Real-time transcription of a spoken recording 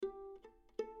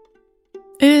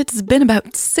It's been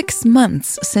about 6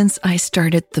 months since I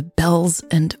started the Bells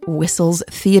and Whistles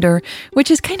Theater,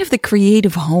 which is kind of the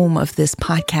creative home of this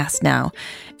podcast now.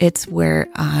 It's where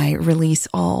I release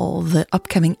all the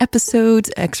upcoming episodes,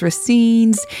 extra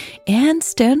scenes, and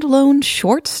standalone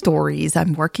short stories.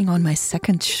 I'm working on my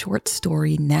second short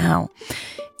story now.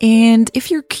 And if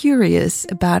you're curious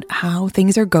about how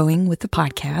things are going with the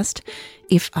podcast,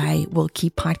 if I will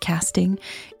keep podcasting,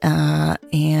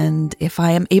 and if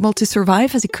I am able to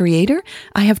survive as a creator,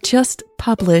 I have just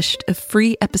published a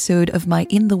free episode of my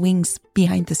In the Wings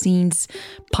Behind the Scenes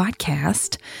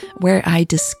podcast where I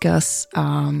discuss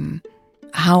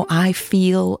how I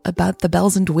feel about the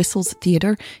Bells and Whistles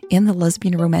Theater in the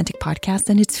Lesbian Romantic Podcast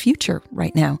and its future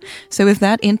right now. So if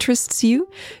that interests you,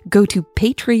 go to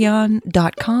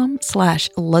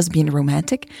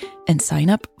patreon.com/lesbianromantic and sign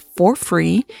up for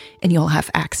free, and you'll have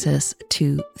access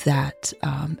to that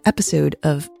episode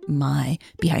of my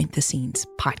Behind the Scenes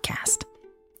podcast.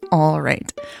 All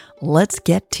right, let's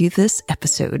get to this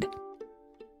episode.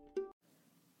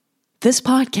 This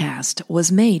podcast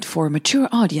was made for mature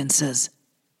audiences.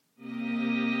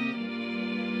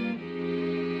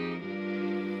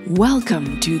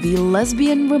 Welcome to the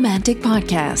Lesbian Romantic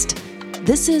Podcast.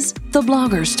 This is The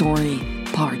Blogger Story,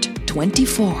 Part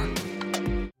 24.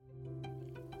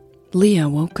 Leah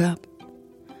woke up.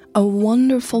 A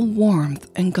wonderful warmth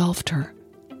engulfed her.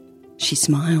 She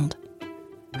smiled.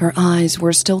 Her eyes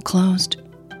were still closed.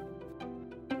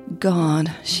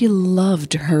 God, she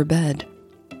loved her bed.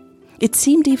 It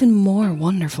seemed even more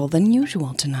wonderful than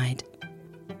usual tonight.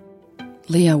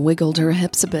 Leah wiggled her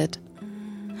hips a bit.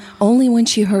 Only when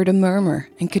she heard a murmur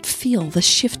and could feel the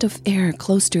shift of air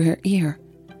close to her ear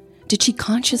did she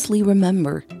consciously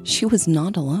remember she was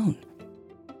not alone.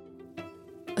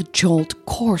 A jolt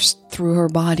coursed through her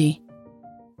body.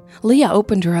 Leah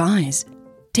opened her eyes,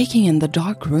 taking in the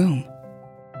dark room.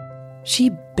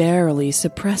 She barely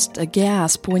suppressed a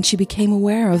gasp when she became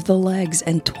aware of the legs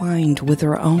entwined with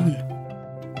her own.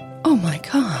 Oh my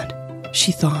God,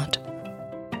 she thought.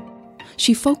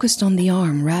 She focused on the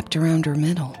arm wrapped around her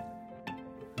middle.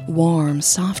 Warm,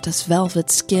 soft as velvet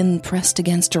skin pressed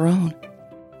against her own.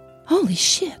 Holy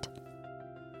shit.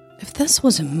 If this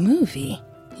was a movie,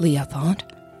 Leah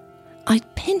thought,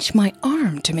 I'd pinch my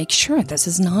arm to make sure this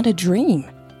is not a dream.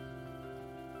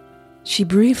 She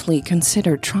briefly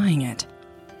considered trying it.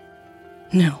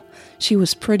 No, she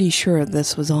was pretty sure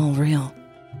this was all real.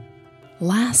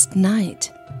 Last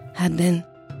night had been...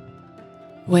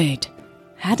 Wait,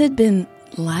 had it been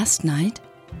last night?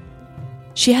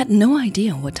 She had no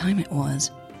idea what time it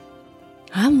was.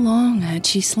 How long had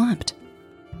she slept?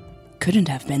 Couldn't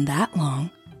have been that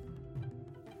long.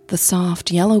 The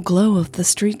soft yellow glow of the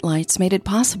streetlights made it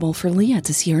possible for Leah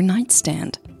to see her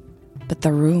nightstand, but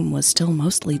the room was still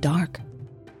mostly dark.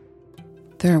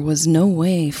 There was no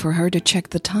way for her to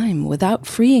check the time without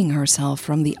freeing herself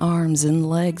from the arms and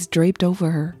legs draped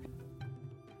over her.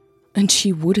 And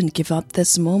she wouldn't give up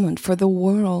this moment for the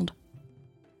world.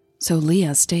 So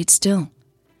Leah stayed still,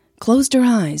 closed her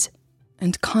eyes,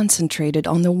 and concentrated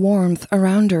on the warmth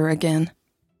around her again.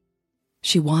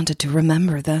 She wanted to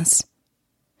remember this.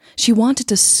 She wanted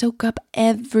to soak up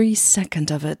every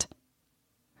second of it.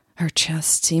 Her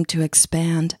chest seemed to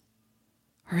expand.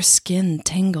 Her skin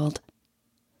tingled.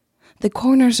 The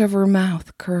corners of her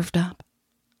mouth curved up.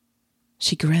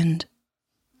 She grinned.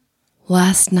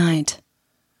 Last night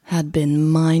had been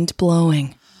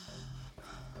mind-blowing.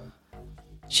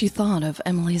 She thought of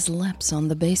Emily's lips on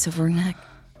the base of her neck.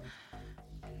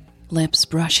 Lips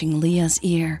brushing Leah's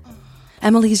ear.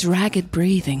 Emily's ragged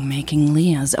breathing making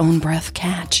Leah's own breath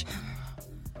catch.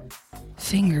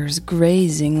 Fingers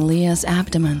grazing Leah's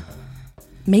abdomen,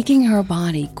 making her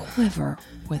body quiver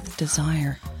with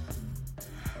desire.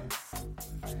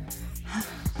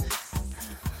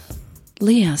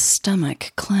 Leah's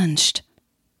stomach clenched.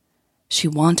 She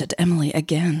wanted Emily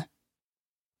again.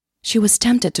 She was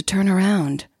tempted to turn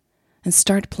around and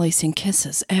start placing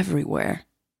kisses everywhere.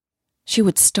 She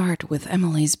would start with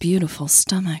Emily's beautiful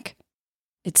stomach.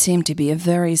 It seemed to be a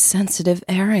very sensitive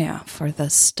area for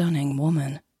this stunning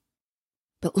woman.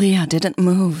 But Leah didn't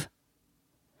move.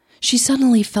 She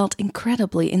suddenly felt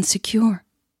incredibly insecure.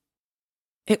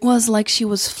 It was like she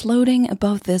was floating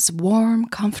above this warm,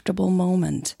 comfortable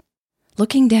moment,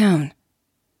 looking down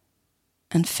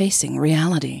and facing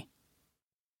reality.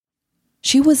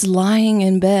 She was lying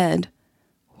in bed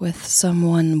with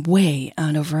someone way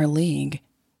out of her league.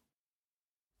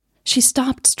 She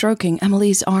stopped stroking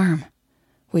Emily's arm,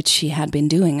 which she had been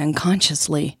doing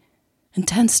unconsciously, and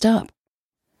tensed up.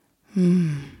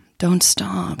 Don't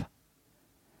stop.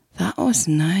 That was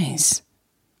nice,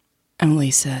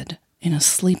 Emily said in a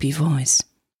sleepy voice.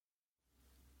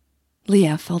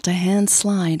 Leah felt a hand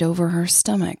slide over her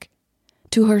stomach,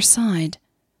 to her side,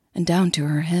 and down to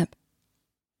her hip.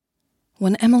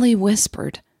 When Emily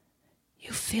whispered,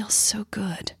 "You feel so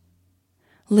good,"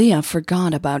 Leah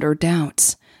forgot about her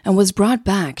doubts and was brought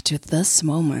back to this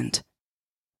moment.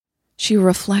 She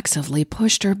reflexively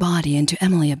pushed her body into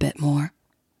Emily a bit more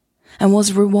and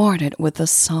was rewarded with a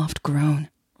soft groan.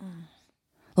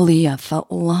 Leah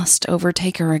felt lust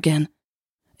overtake her again,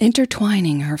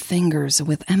 intertwining her fingers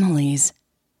with Emily's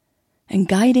and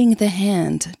guiding the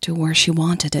hand to where she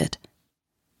wanted it.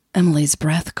 Emily's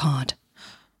breath caught.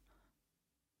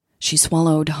 She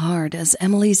swallowed hard as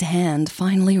Emily's hand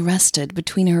finally rested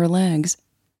between her legs.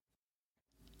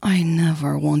 "I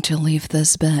never want to leave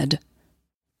this bed,"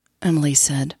 Emily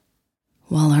said,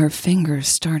 while her fingers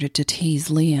started to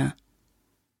tease Leah.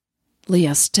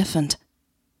 Leah stiffened.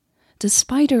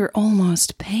 Despite her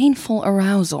almost painful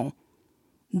arousal,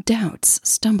 doubts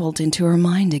stumbled into her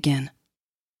mind again.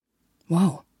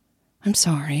 "Whoa, I'm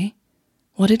sorry.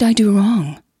 What did I do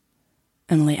wrong?"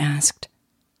 Emily asked.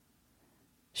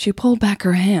 She pulled back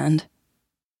her hand.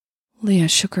 Leah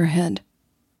shook her head.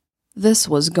 This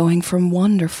was going from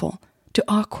wonderful to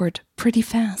awkward pretty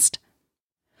fast.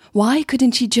 Why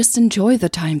couldn't she just enjoy the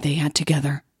time they had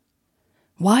together?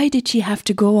 Why did she have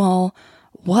to go all,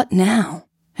 "What now?"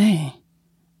 "Hey,"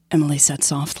 Emily said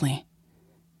softly.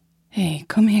 "Hey,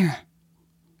 come here."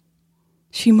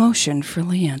 She motioned for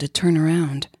Leah to turn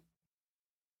around.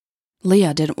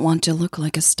 Leah didn't want to look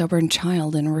like a stubborn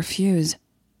child and refuse,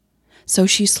 so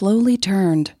she slowly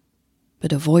turned,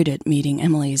 but avoided meeting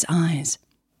Emily's eyes.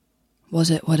 "Was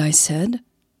it what I said?"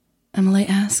 Emily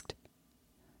asked.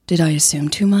 "Did I assume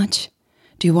too much?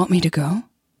 Do you want me to go?"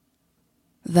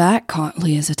 That caught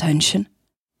Leah's attention.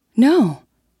 "No,"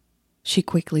 she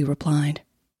quickly replied.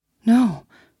 "No,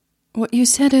 what you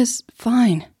said is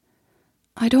fine.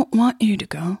 I don't want you to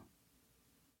go."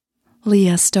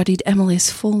 Leah studied Emily's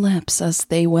full lips as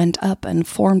they went up and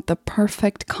formed the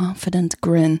perfect, confident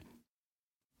grin.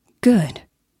 "Good,"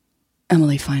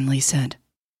 Emily finally said,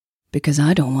 "because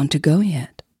I don't want to go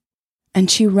yet." And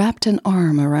she wrapped an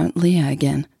arm around Leah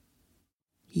again.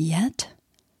 Yet,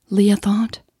 Leah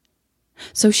thought.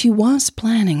 So she was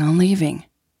planning on leaving.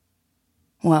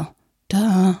 Well,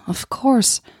 duh, of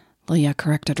course, Leah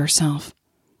corrected herself.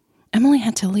 Emily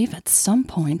had to leave at some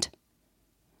point.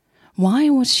 Why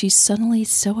was she suddenly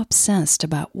so obsessed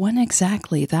about when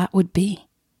exactly that would be?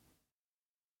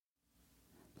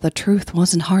 The truth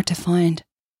wasn't hard to find.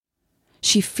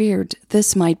 She feared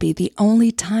this might be the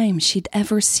only time she'd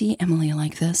ever see Emily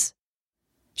like this.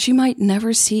 She might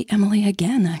never see Emily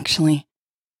again, actually.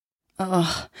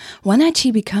 When had she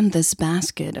become this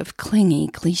basket of clingy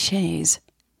cliches?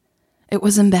 It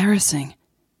was embarrassing.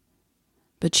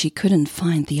 But she couldn't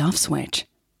find the off switch.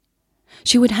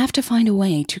 She would have to find a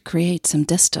way to create some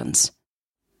distance.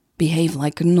 Behave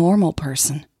like a normal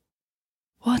person.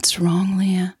 "What's wrong,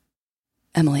 Leah?"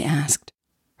 Emily asked.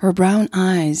 Her brown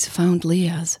eyes found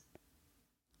Leah's.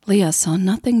 Leah saw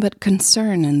nothing but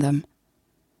concern in them,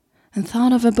 and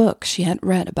thought of a book she had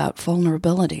read about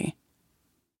vulnerability.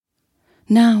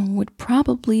 Now would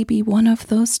probably be one of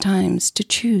those times to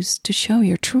choose to show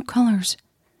your true colors,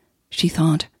 she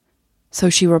thought. So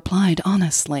she replied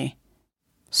honestly,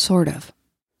 "Sort of.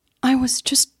 I was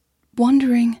just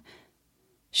wondering."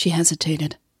 She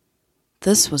hesitated.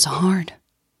 This was hard.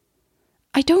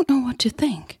 "I don't know what to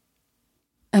think."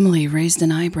 Emily raised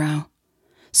an eyebrow,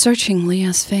 searching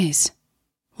Leah's face.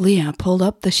 Leah pulled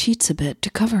up the sheets a bit to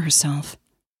cover herself.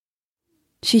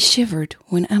 She shivered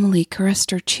when Emily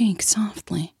caressed her cheek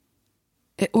softly.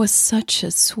 It was such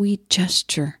a sweet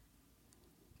gesture.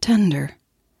 Tender,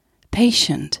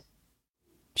 patient.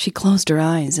 She closed her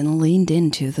eyes and leaned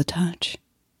into the touch.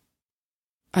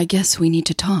 "I guess we need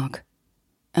to talk,"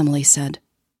 Emily said.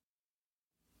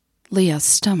 Leah's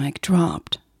stomach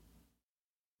dropped.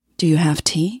 "Do you have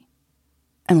tea?"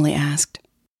 Emily asked,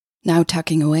 now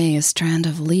tucking away a strand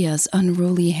of Leah's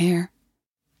unruly hair.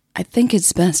 "I think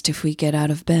it's best if we get out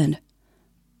of bed,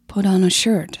 put on a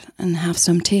shirt, and have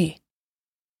some tea."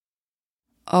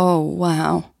 Oh,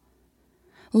 wow.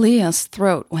 Leah's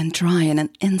throat went dry in an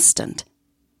instant.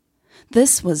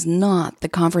 This was not the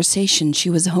conversation she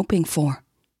was hoping for.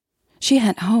 She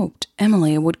had hoped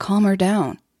Emily would calm her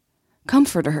down,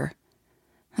 comfort her,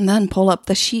 and then pull up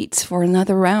the sheets for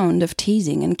another round of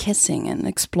teasing and kissing and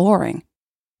exploring.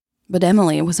 But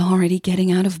Emily was already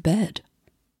getting out of bed.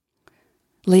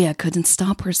 Leah couldn't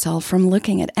stop herself from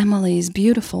looking at Emily's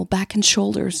beautiful back and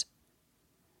shoulders.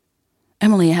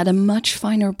 Emily had a much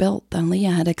finer build than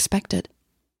Leah had expected.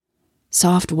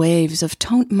 Soft waves of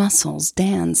toned muscles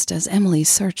danced as Emily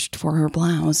searched for her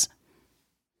blouse.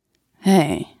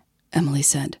 "Hey," Emily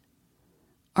said.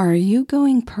 "Are you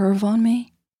going perv on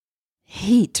me?"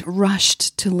 Heat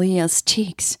rushed to Leah's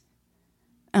cheeks.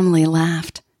 Emily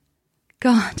laughed.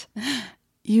 "God,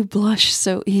 you blush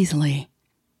so easily."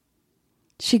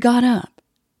 She got up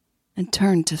and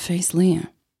turned to face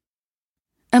Leah.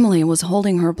 Emily was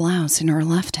holding her blouse in her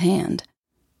left hand,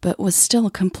 but was still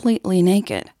completely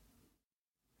naked.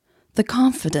 The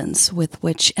confidence with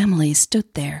which Emily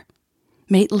stood there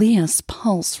made Leah's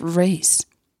pulse race.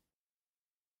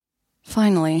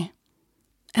 Finally,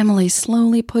 Emily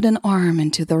slowly put an arm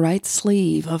into the right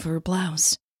sleeve of her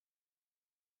blouse,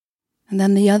 and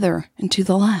then the other into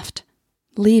the left,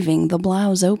 leaving the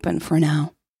blouse open for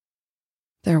now.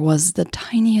 There was the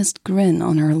tiniest grin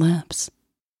on her lips.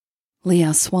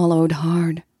 Leah swallowed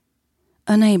hard,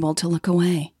 unable to look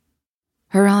away.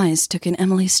 Her eyes took in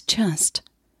Emily's chest,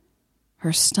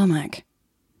 her stomach.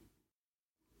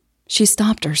 She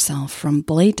stopped herself from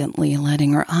blatantly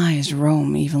letting her eyes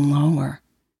roam even lower.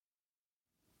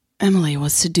 Emily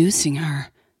was seducing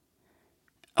her,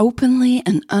 openly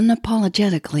and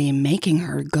unapologetically making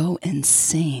her go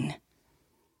insane.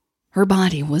 Her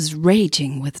body was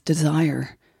raging with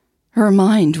desire. Her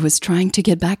mind was trying to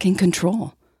get back in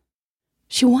control.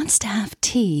 "She wants to have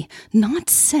tea, not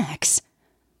sex,"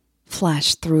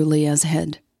 flashed through Leah's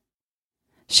head.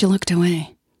 She looked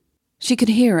away. She could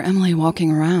hear Emily walking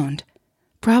around,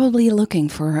 probably looking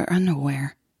for her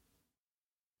underwear.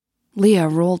 Leah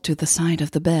rolled to the side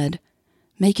of the bed,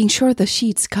 making sure the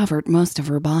sheets covered most of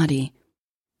her body.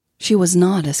 She was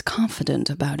not as confident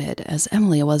about it as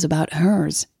Emily was about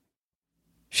hers.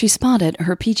 She spotted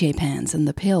her PJ pants and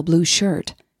the pale blue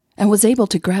shirt, and was able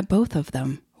to grab both of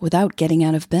them without getting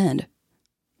out of bed.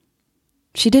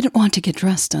 She didn't want to get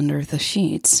dressed under the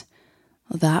sheets.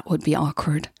 That would be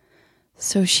awkward.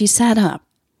 So she sat up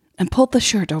and pulled the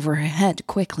shirt over her head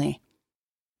quickly.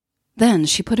 Then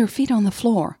she put her feet on the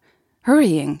floor,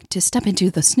 hurrying to step into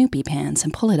the Snoopy pants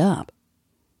and pull it up.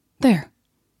 "There.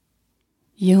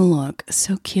 You look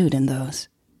so cute in those,"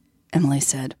 Emily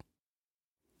said.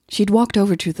 She'd walked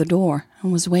over to the door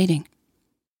and was waiting.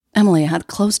 Emily had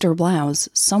closed her blouse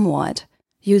somewhat,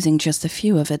 using just a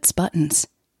few of its buttons,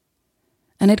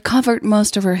 and it covered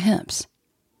most of her hips.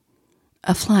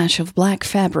 A flash of black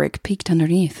fabric peeked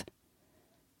underneath,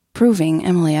 proving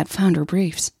Emily had found her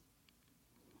briefs.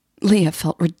 Leah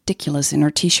felt ridiculous in her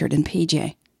t-shirt and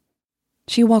PJ.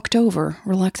 She walked over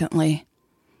reluctantly,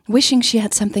 wishing she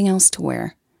had something else to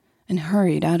wear, and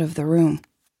hurried out of the room.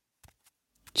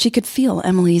 She could feel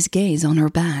Emily's gaze on her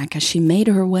back as she made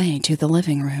her way to the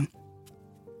living room.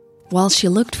 While she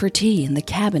looked for tea in the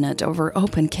cabinet of her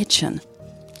open kitchen,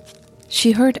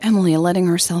 she heard Emily letting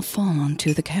herself fall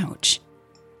onto the couch.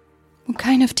 "What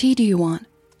kind of tea do you want?"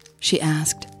 she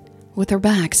asked, with her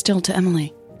back still to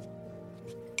Emily.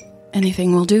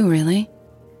 "Anything will do, really,"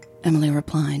 Emily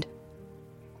replied.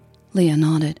 Leah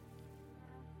nodded.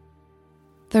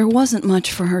 There wasn't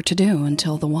much for her to do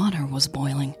until the water was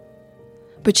boiling,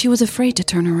 but she was afraid to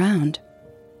turn around.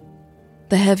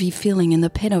 The heavy feeling in the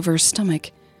pit of her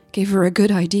stomach gave her a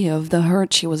good idea of the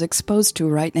hurt she was exposed to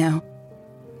right now.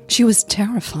 She was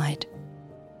terrified.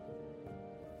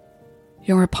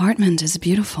 "Your apartment is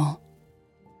beautiful."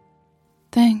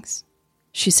 "Thanks,"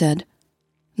 she said,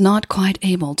 not quite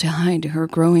able to hide her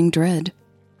growing dread.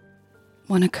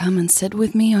 "Want to come and sit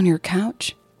with me on your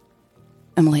couch?"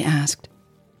 Emily asked.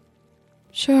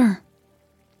 "Sure."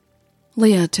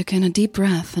 Leah took in a deep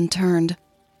breath and turned.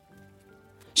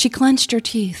 She clenched her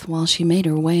teeth while she made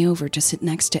her way over to sit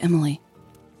next to Emily.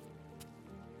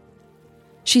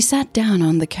 She sat down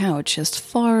on the couch as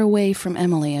far away from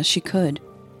Emily as she could.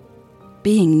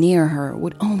 Being near her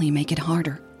would only make it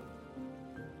harder.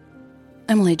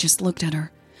 Emily just looked at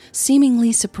her,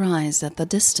 seemingly surprised at the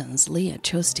distance Leah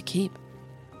chose to keep.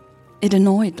 It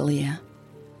annoyed Leah.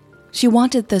 She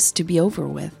wanted this to be over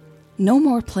with. No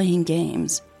more playing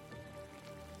games.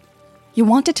 "You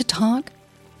wanted to talk?"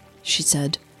 she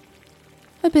said,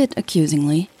 a bit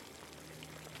accusingly.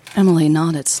 Emily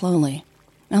nodded slowly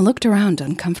and looked around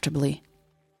uncomfortably.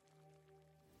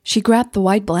 She grabbed the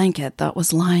white blanket that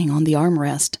was lying on the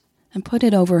armrest and put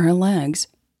it over her legs.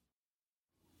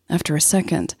 After a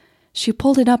second, she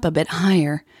pulled it up a bit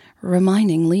higher,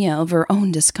 reminding Leah of her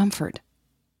own discomfort.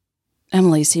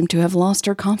 Emily seemed to have lost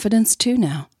her confidence too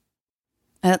now.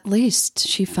 At least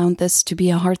she found this to be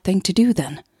a hard thing to do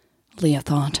then, Leah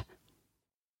thought.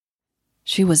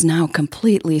 She was now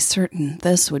completely certain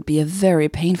this would be a very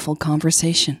painful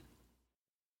conversation.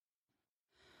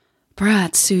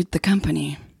 "Brad sued the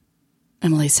company,"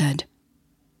 Emily said.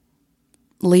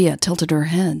 Leah tilted her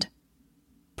head.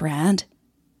 "Brad?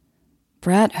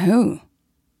 Brad who?"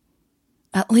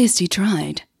 "At least he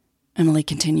tried," Emily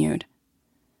continued.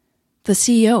 The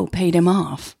CEO paid him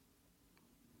off.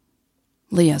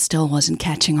 Leah still wasn't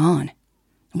catching on.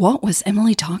 What was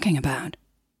Emily talking about?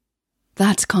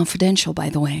 That's confidential, by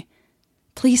the way.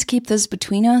 Please keep this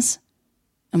between us,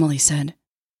 Emily said.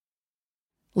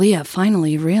 Leah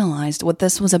finally realized what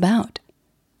this was about.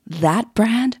 That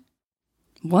Brad?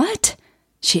 What?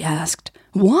 She asked.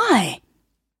 Why?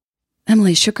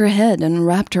 Emily shook her head and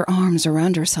wrapped her arms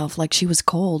around herself like she was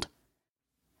cold.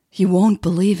 You won't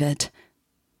believe it.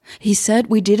 He said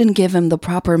we didn't give him the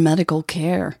proper medical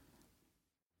care.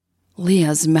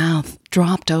 Leah's mouth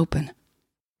dropped open.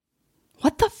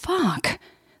 What the fuck?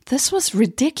 This was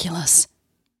ridiculous.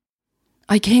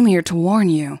 I came here to warn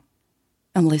you,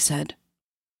 Emily said.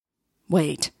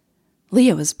 Wait.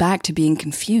 Leah was back to being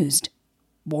confused.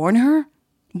 Warn her?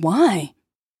 Why?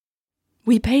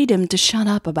 We paid him to shut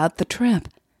up about the trip,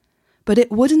 but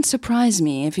it wouldn't surprise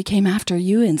me if he came after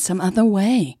you in some other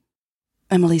way,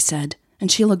 Emily said,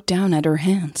 and she looked down at her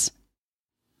hands.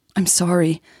 I'm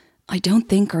sorry. I don't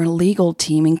think our legal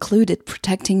team included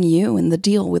protecting you in the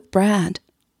deal with Brad.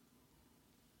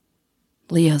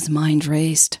 Leah's mind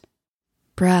raced.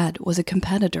 Brad was a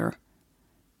competitor.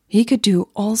 He could do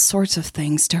all sorts of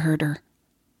things to hurt her.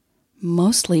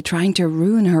 Mostly trying to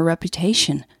ruin her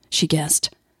reputation, she guessed.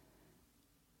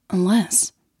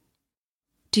 Unless...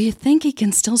 Do you think he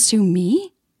can still sue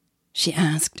me? She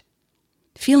asked,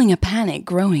 feeling a panic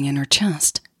growing in her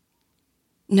chest.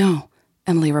 No,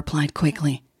 Emily replied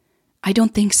quickly. I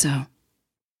don't think so.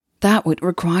 That would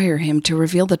require him to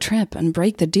reveal the trip and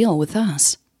break the deal with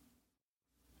us.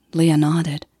 Leah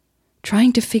nodded,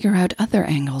 trying to figure out other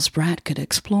angles Brad could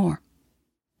explore.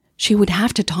 She would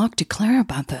have to talk to Claire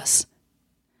about this.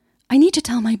 I need to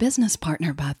tell my business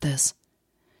partner about this.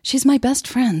 She's my best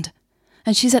friend,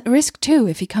 and she's at risk too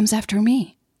if he comes after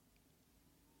me.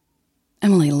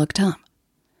 Emily looked up,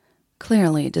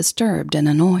 clearly disturbed and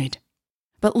annoyed.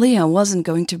 But Leah wasn't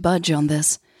going to budge on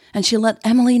this, and she let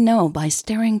Emily know by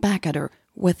staring back at her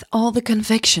with all the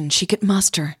conviction she could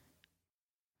muster.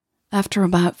 After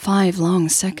about 5 long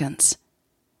seconds,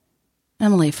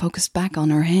 Emily focused back on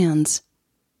her hands.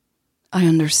 I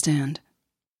understand.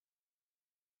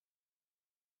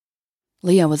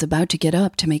 Leah was about to get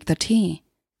up to make the tea.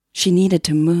 She needed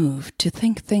to move, to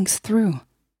think things through.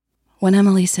 When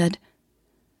Emily said,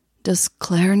 Does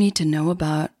Claire need to know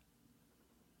about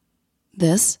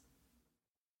this?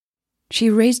 She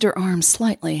raised her arm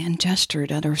slightly and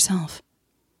gestured at herself.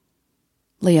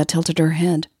 Leah tilted her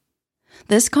head.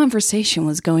 This conversation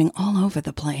was going all over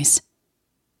the place.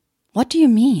 What do you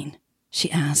mean?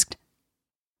 She asked.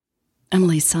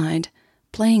 Emily sighed,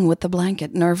 playing with the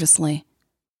blanket nervously.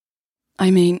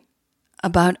 I mean,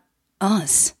 about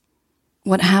us.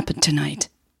 What happened tonight?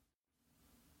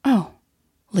 Oh,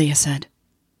 Leah said.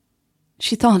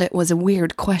 She thought it was a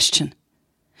weird question.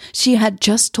 She had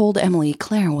just told Emily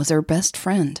Claire was her best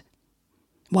friend.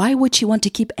 Why would she want to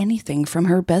keep anything from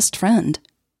her best friend?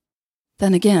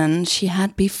 Then again, she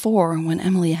had before when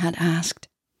Emily had asked,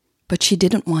 but she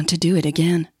didn't want to do it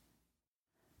again.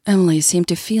 Emily seemed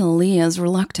to feel Leah's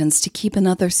reluctance to keep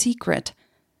another secret,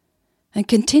 and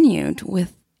continued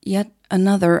with yet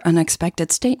another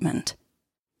unexpected statement.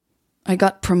 I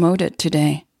got promoted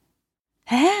today.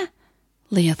 Eh?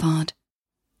 Leah thought.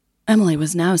 Emily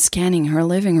was now scanning her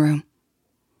living room.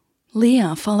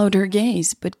 Leah followed her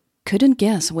gaze, but couldn't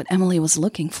guess what Emily was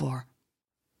looking for.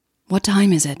 What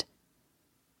time is it?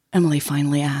 Emily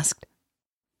finally asked.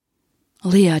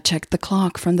 Leah checked the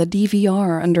clock from the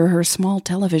DVR under her small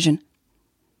television.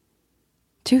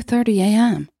 2:30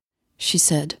 a.m., she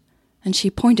said, and she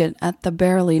pointed at the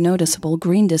barely noticeable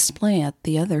green display at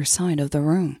the other side of the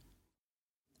room.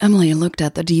 Emily looked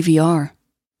at the DVR.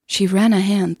 She ran a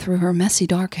hand through her messy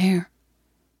dark hair.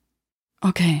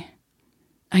 Okay,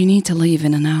 I need to leave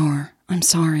in an hour. I'm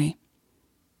sorry,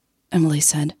 Emily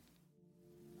said.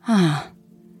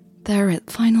 There it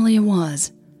finally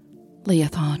was, Leah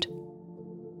thought.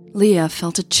 Leah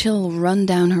felt a chill run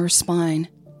down her spine.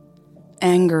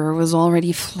 Anger was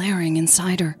already flaring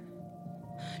inside her.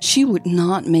 She would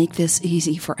not make this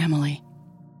easy for Emily.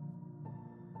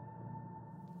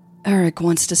 Eric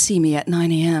wants to see me at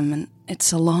 9 a.m. and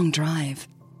it's a long drive.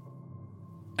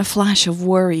 A flash of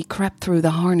worry crept through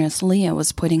the harness Leah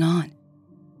was putting on.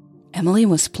 Emily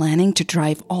was planning to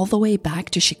drive all the way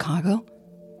back to Chicago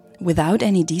without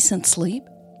any decent sleep?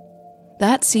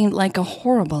 That seemed like a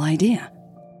horrible idea.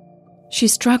 She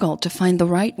struggled to find the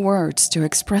right words to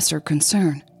express her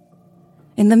concern.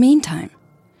 In the meantime,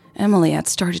 Emily had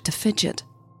started to fidget.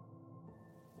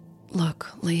 Look,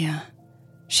 Leah,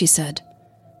 she said,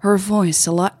 her voice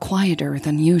a lot quieter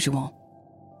than usual.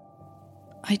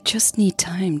 I just need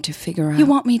time to figure out. You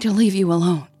want me to leave you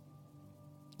alone?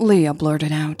 Leah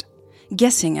blurted out,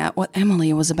 guessing at what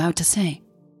Emily was about to say.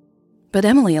 But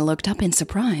Emily looked up in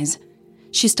surprise.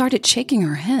 She started shaking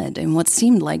her head in what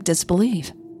seemed like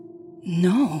disbelief.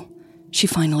 No, she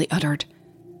finally uttered.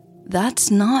 That's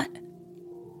not...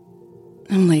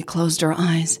 Emily closed her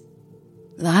eyes.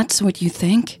 That's what you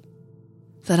think?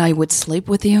 That I would sleep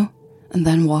with you and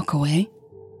then walk away?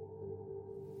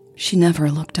 She never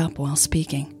looked up while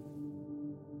speaking.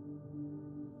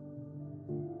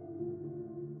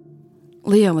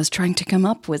 Leah was trying to come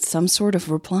up with some sort of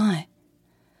reply,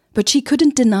 but she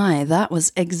couldn't deny that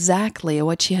was exactly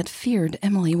what she had feared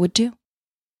Emily would do.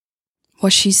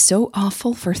 Was she so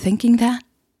awful for thinking that?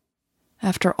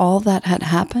 After all that had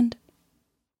happened?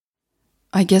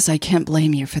 I guess I can't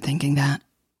blame you for thinking that.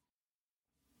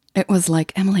 It was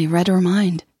like Emily read her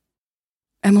mind.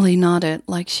 Emily nodded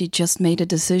like she'd just made a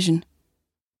decision.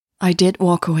 I did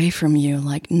walk away from you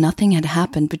like nothing had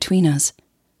happened between us,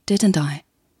 didn't I?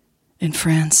 In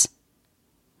France.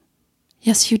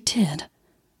 Yes, you did,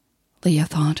 Leah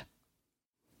thought.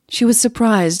 She was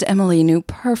surprised Emily knew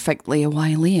perfectly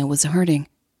why Leah was hurting.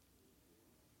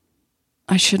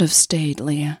 I should have stayed,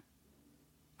 Leah.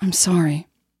 I'm sorry.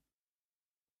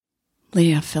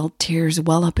 Leah felt tears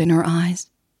well up in her eyes.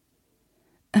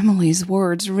 Emily's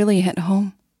words really hit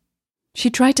home. She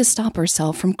tried to stop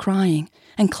herself from crying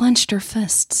and clenched her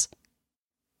fists.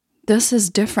 This is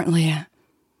different, Leah.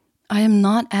 I am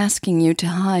not asking you to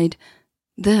hide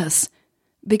this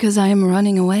because I am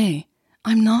running away.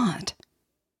 I'm not.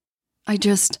 I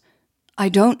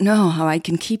don't know how I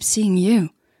can keep seeing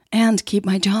you and keep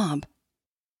my job.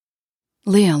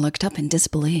 Leah looked up in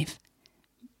disbelief.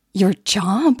 Your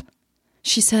job?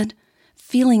 She said,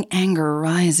 feeling anger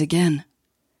rise again.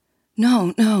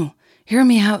 No, hear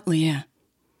me out, Leah.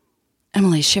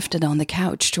 Emily shifted on the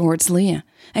couch towards Leah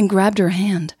and grabbed her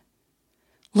hand.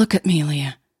 Look at me,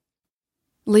 Leah.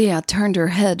 Leah turned her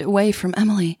head away from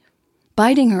Emily,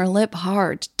 biting her lip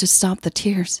hard to stop the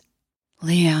tears.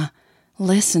 Leah,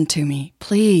 listen to me,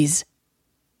 please.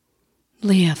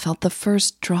 Leah felt the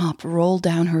first drop roll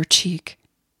down her cheek.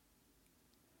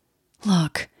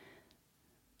 Look,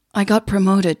 I got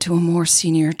promoted to a more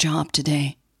senior job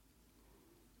today.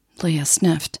 Leah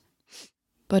sniffed,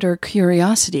 but her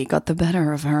curiosity got the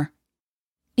better of her.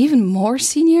 Even more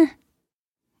senior?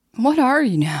 What are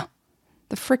you now?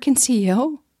 The frickin'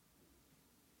 CEO?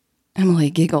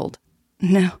 Emily giggled.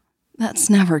 No, that's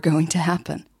never going to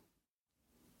happen.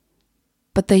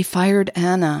 But they fired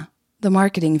Anna, the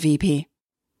marketing VP.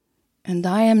 And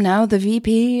I am now the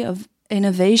VP of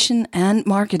Innovation and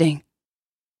Marketing.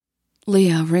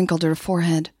 Leah wrinkled her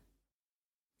forehead.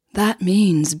 That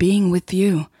means being with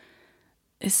you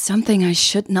is something I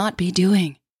should not be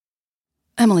doing.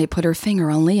 Emily put her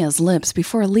finger on Leah's lips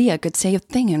before Leah could say a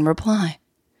thing in reply.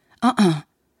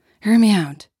 Hear me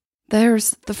out.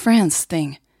 There's the France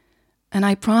thing, and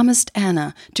I promised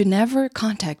Anna to never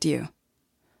contact you,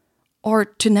 or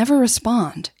to never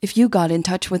respond if you got in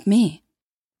touch with me.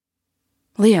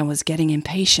 Leah was getting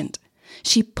impatient.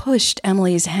 She pushed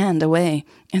Emily's hand away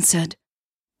and said,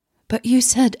 But you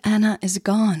said Anna is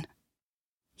gone.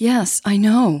 Yes, I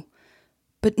know.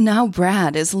 But now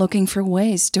Brad is looking for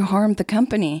ways to harm the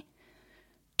company.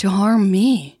 To harm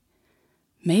me.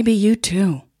 Maybe you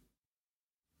too.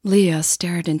 Leah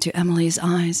stared into Emily's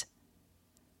eyes.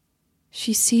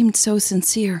 She seemed so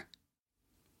sincere.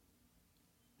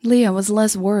 Leah was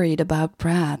less worried about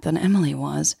Brad than Emily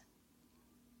was.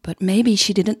 But maybe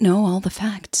she didn't know all the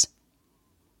facts.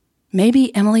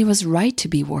 Maybe Emily was right to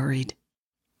be worried.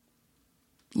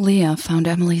 Leah found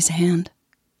Emily's hand,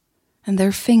 and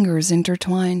their fingers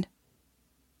intertwined.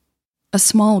 A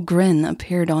small grin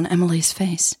appeared on Emily's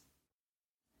face.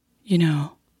 You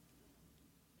know,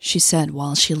 she said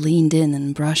while she leaned in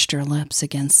and brushed her lips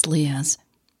against Leah's.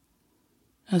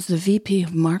 As the VP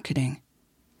of Marketing,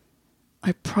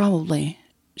 I probably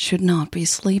should not be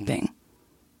sleeping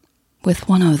with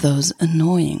one of those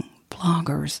annoying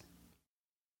bloggers.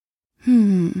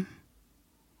 That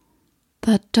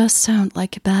does sound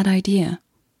like a bad idea,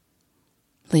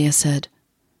 Leah said,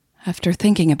 after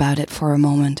thinking about it for a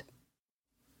moment.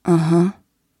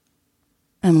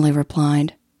 Emily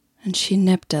replied, and she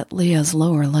nipped at Leah's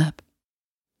lower lip.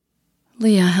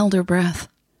 Leah held her breath,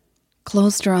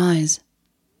 closed her eyes,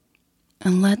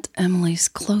 and let Emily's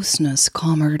closeness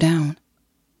calm her down.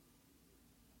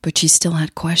 But she still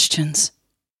had questions.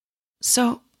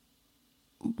 So,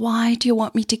 why do you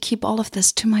want me to keep all of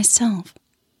this to myself?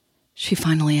 She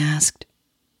finally asked.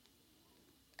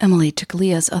 Emily took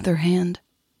Leah's other hand.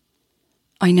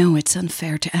 I know it's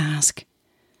unfair to ask.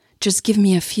 Just give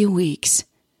me a few weeks,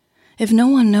 If no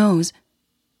one knows,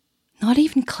 not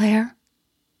even Claire,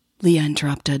 Leah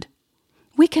interrupted.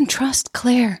 We can trust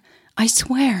Claire, I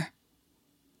swear.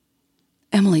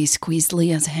 Emily squeezed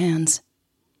Leah's hands.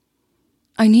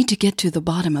 I need to get to the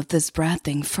bottom of this Brad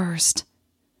thing first.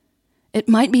 It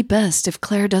might be best if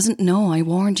Claire doesn't know I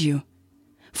warned you.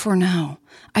 For now,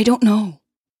 I don't know.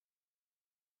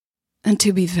 And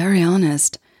to be very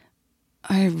honest,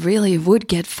 I really would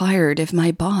get fired if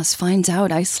my boss finds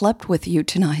out I slept with you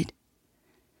tonight.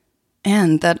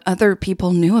 And that other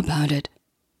people knew about it.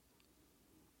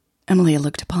 Emily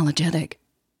looked apologetic.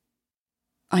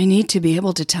 I need to be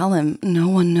able to tell him no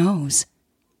one knows.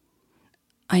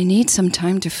 I need some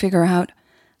time to figure out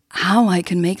how I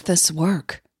can make this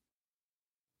work.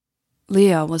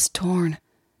 Leah was torn.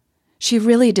 She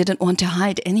really didn't want to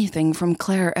hide anything from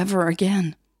Claire ever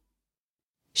again.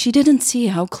 She didn't see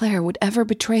how Claire would ever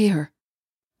betray her.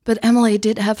 But Emily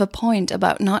did have a point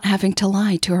about not having to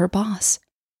lie to her boss.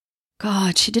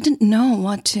 God, she didn't know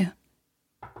what to...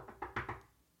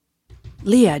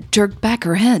 Leah jerked back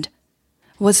her head.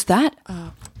 Was that...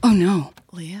 Oh no.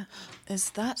 Leah, is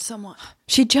that someone...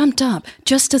 She jumped up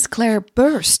just as Claire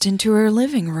burst into her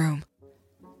living room.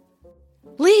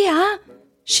 Leah,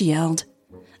 she yelled.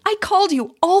 I called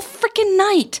you all frickin'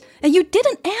 night, and you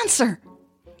didn't answer.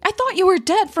 I thought you were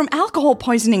dead from alcohol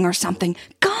poisoning or something.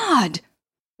 God!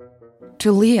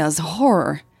 To Leah's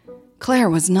horror, Claire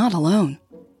was not alone.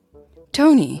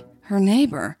 Tony, her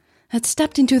neighbor, had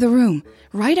stepped into the room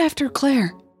right after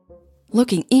Claire,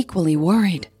 looking equally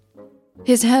worried.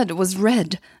 His head was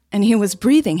red, and he was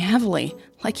breathing heavily,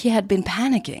 like he had been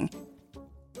panicking.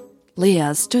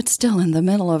 Leah stood still in the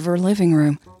middle of her living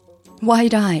room,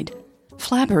 wide-eyed,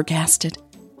 flabbergasted,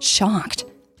 shocked.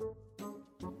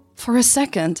 For a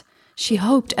second, she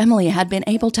hoped Emily had been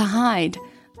able to hide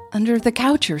under the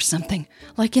couch or something,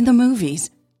 like in the movies.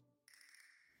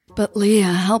 But Leah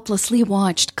helplessly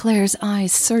watched Claire's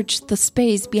eyes search the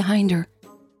space behind her,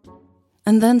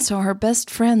 and then saw her best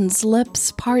friend's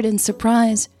lips part in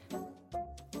surprise.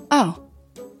 Oh,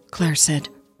 Claire said.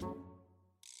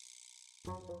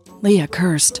 Leah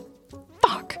cursed.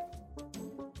 Fuck.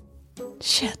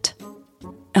 Shit,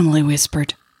 Emily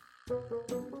whispered.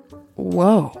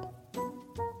 Whoa,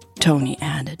 Tony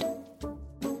added.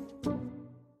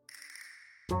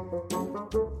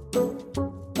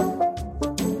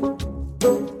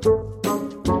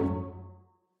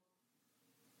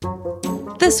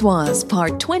 This was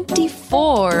part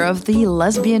 24 of the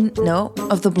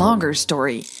of the blogger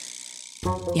story.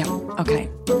 Yeah,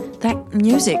 okay. That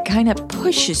music kind of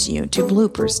pushes you to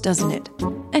bloopers, doesn't it?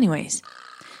 Anyways,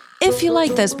 if you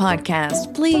like this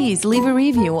podcast, please leave a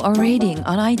review or rating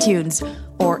on iTunes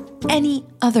or any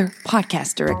other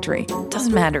podcast directory.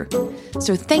 Doesn't matter.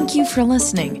 So thank you for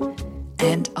listening,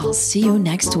 and I'll see you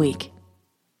next week.